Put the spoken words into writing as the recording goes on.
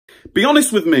Be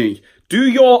honest with me. Do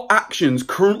your actions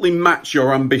currently match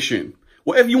your ambition?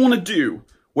 Whatever you want to do,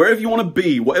 wherever you want to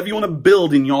be, whatever you want to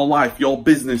build in your life, your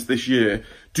business this year,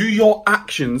 do your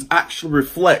actions actually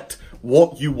reflect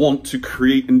what you want to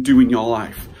create and do in your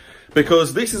life?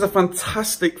 Because this is a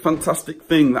fantastic, fantastic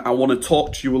thing that I want to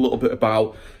talk to you a little bit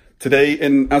about today.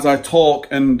 And as I talk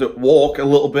and walk a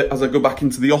little bit as I go back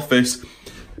into the office,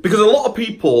 because a lot of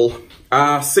people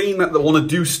are saying that they want to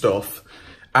do stuff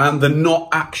and they're not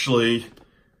actually,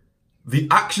 the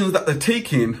actions that they're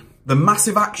taking, the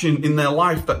massive action in their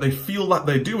life that they feel that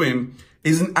they're doing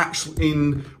isn't actually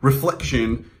in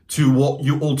reflection to what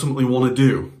you ultimately want to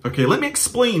do. Okay, let me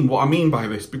explain what I mean by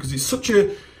this, because it's such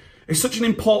an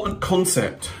important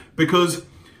concept, because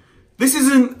this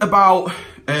isn't about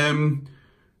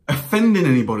offending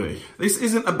anybody. This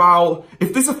isn't about,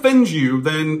 if this offends you,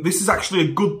 then this is actually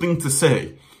a good thing to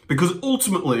say, because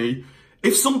ultimately,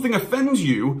 if something offends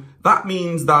you, that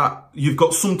means that you've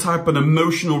got some type of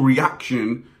emotional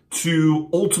reaction to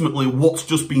ultimately what's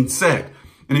just been said.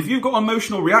 And if you've got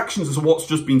emotional reactions to what's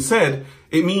just been said,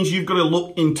 it means you've got to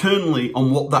look internally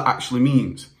on what that actually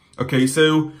means. Okay,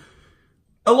 so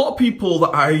a lot of people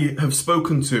that I have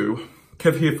spoken to,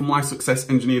 Kev here from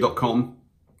mysuccessengineer.com,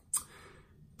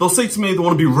 they'll say to me they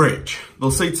want to be rich. They'll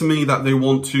say to me that they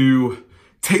want to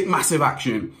take massive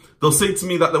action. They'll say to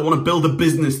me that they want to build a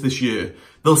business this year.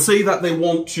 They'll say that they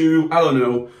want to, I don't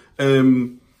know,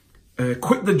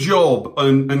 quit the job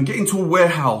and get into a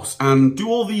warehouse and do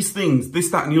all these things, this,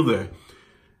 that, and the other.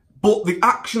 But the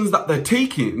actions that they're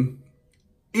taking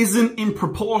isn't in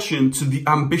proportion to the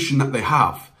ambition that they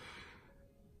have.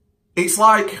 It's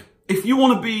like, if you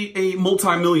want to be a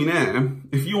multi-millionaire,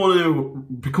 if you want to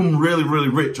become really, really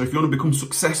rich, or if you want to become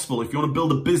successful, if you want to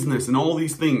build a business and all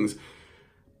these things,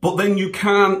 but then you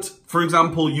can't, for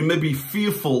example, you may be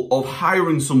fearful of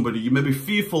hiring somebody, you may be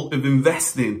fearful of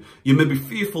investing, you may be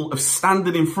fearful of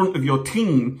standing in front of your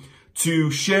team to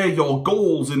share your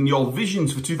goals and your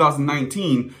visions for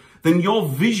 2019, then your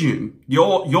vision,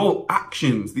 your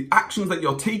actions, the actions that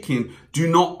you're taking do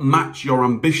not match your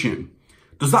ambition.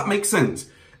 Does that make sense?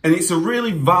 And it's a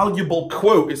really valuable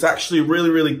quote. It's actually a really,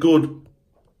 really good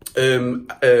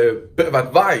bit of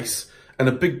advice and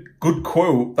a good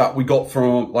quote that we got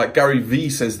from, like, Gary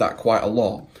Vee says that quite a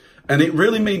lot. And it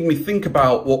really made me think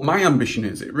about what my ambition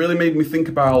is. It really made me think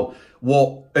about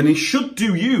and it should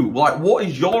do you, like, what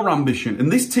is your ambition?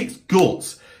 And this takes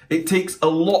guts. It takes a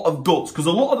lot of guts, because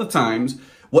a lot of the times,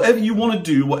 whatever you want to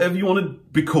do, whatever you want to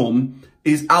become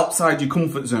is outside your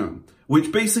comfort zone,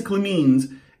 which basically means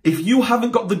if you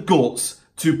haven't got the guts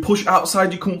to push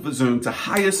outside your comfort zone, to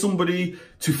hire somebody,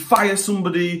 to fire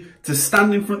somebody, to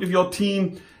stand in front of your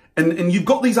team, and you've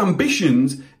got these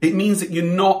ambitions, it means that you're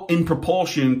not in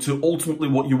proportion to ultimately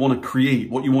what you want to create,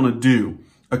 what you want to do.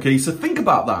 Okay, so think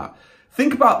about that.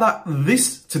 Think about that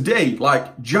this today,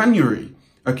 like January.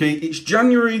 Okay, it's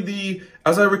January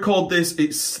as I record this,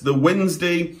 it's the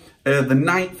Wednesday, the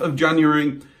 9th of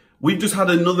January. We've just had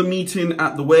another meeting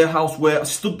at the warehouse where I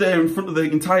stood there in front of the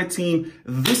entire team.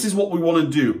 This is what we want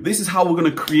to do. This is how we're going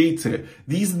to create it.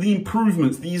 These are the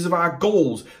improvements. These are our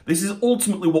goals. This is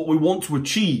ultimately what we want to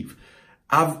achieve.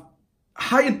 I've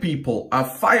hired people.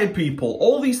 I've fired people.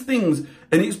 All these things.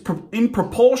 And it's in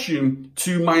proportion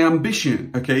to my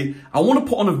ambition. Okay. I want to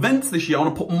put on events this year. I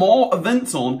want to put more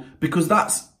events on, because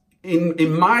that's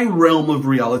in my realm of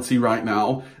reality right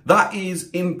now, that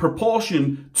is in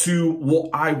proportion to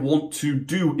what I want to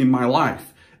do in my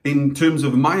life in terms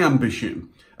of my ambition.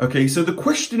 Okay, so the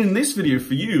question in this video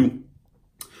for you,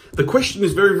 the question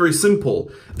is very, very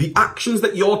simple. The actions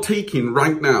that you're taking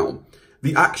right now,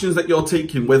 the actions that you're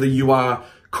taking, whether you are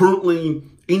currently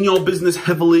in your business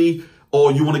heavily,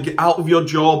 or you want to get out of your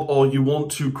job, or you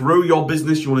want to grow your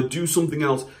business, you want to do something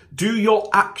else, do your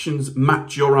actions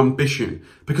match your ambition?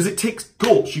 Because it takes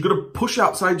guts. You've got to push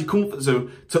outside your comfort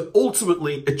zone to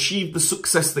ultimately achieve the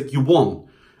success that you want.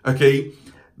 Okay?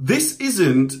 This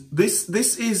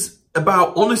is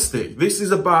about honesty. This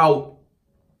is about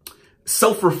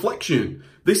self-reflection.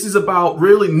 This is about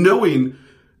really knowing,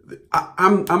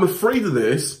 I'm afraid of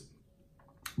this,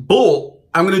 but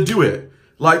I'm going to do it.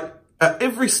 Like, at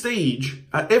every stage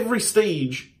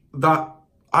that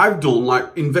I've done,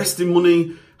 like investing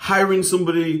money, hiring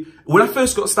somebody, when I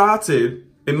first got started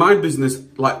in my business,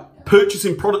 like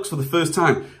purchasing products for the first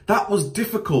time, that was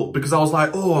difficult, because I was like,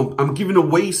 oh, I'm giving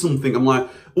away something. I'm like,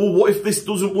 oh, what if this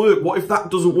doesn't work? What if that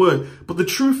doesn't work? But the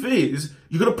truth is,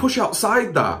 you got to push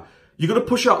outside that. You got to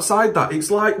push outside that.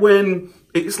 It's like when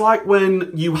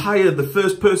you hire the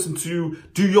first person to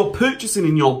do your purchasing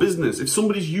in your business. If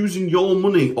somebody's using your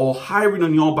money or hiring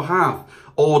on your behalf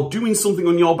or doing something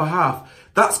on your behalf,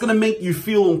 That's going to make you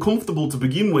feel uncomfortable to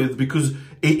begin with, because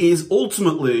it is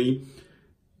ultimately,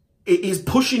 it is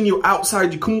pushing you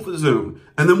outside your comfort zone.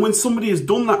 And then when somebody has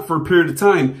done that for a period of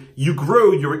time, you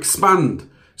grow, you expand.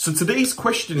 So today's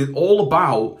question is all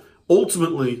about,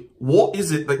 ultimately, what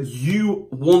is it that you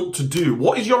want to do?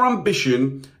 What is your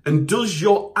ambition? And does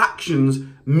your actions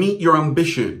meet your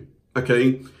ambition?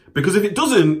 Okay? Because if it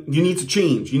doesn't, you need to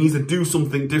change. You need to do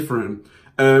something different.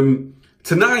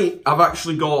 Tonight, I've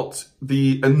actually got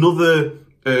another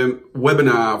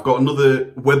webinar. I've got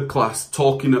another web class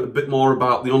talking a bit more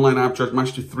about the Online Arbitrage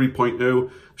Mastery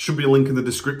 3.0. Should be a link in the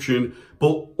description.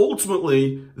 But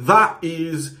ultimately, that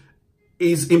is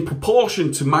in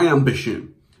proportion to my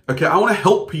ambition. Okay, I want to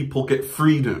help people get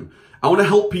freedom. I want to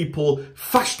help people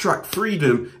fast track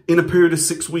freedom in a period of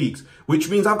 6 weeks, which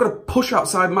means I've got to push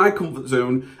outside my comfort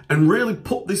zone and really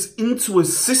put this into a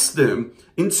system,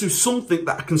 into something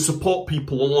that I can support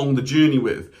people along the journey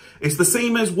with. It's the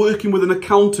same as working with an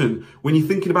accountant when you're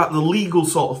thinking about the legal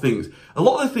sort of things. A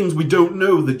lot of the things we don't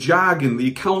know, the jargon, the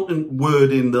accountant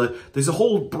wording, there's a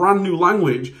whole brand new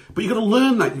language, but you've got to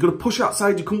learn that. You've got to push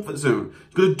outside your comfort zone.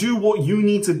 You've got to do what you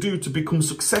need to do to become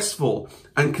successful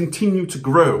and continue to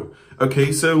grow.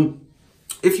 Okay, so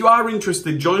if you are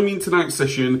interested, join me in tonight's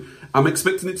session. I'm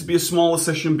expecting it to be a smaller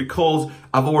session because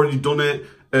I've already done it.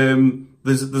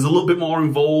 There's a little bit more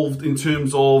involved in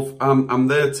terms of I'm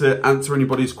there to answer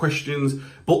anybody's questions.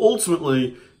 But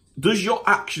ultimately, does your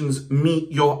actions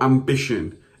meet your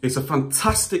ambition? It's a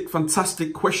fantastic,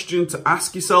 fantastic question to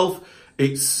ask yourself.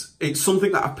 It's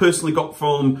something that I've personally got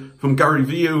from Gary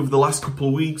Vee over the last couple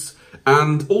of weeks.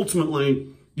 And ultimately,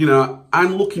 you know,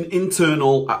 I'm looking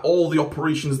internal at all the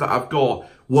operations that I've got,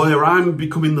 where I'm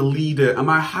becoming the leader. Am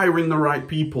I hiring the right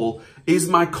people? Is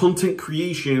my content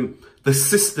creation, the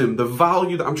system, the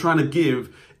value that I'm trying to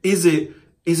give, is it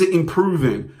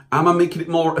improving? Am I making it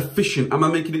more efficient? Am I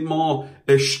making it more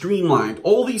streamlined?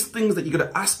 All these things that you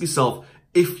got to ask yourself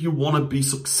if you want to be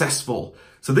successful.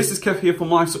 So this is Kev here from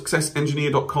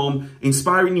LifeSuccessEngineer.com,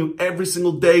 inspiring you every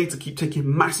single day to keep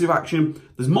taking massive action.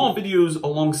 There's more videos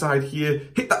alongside here.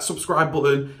 Hit that subscribe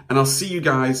button and I'll see you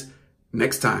guys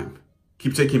next time.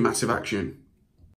 Keep taking massive action.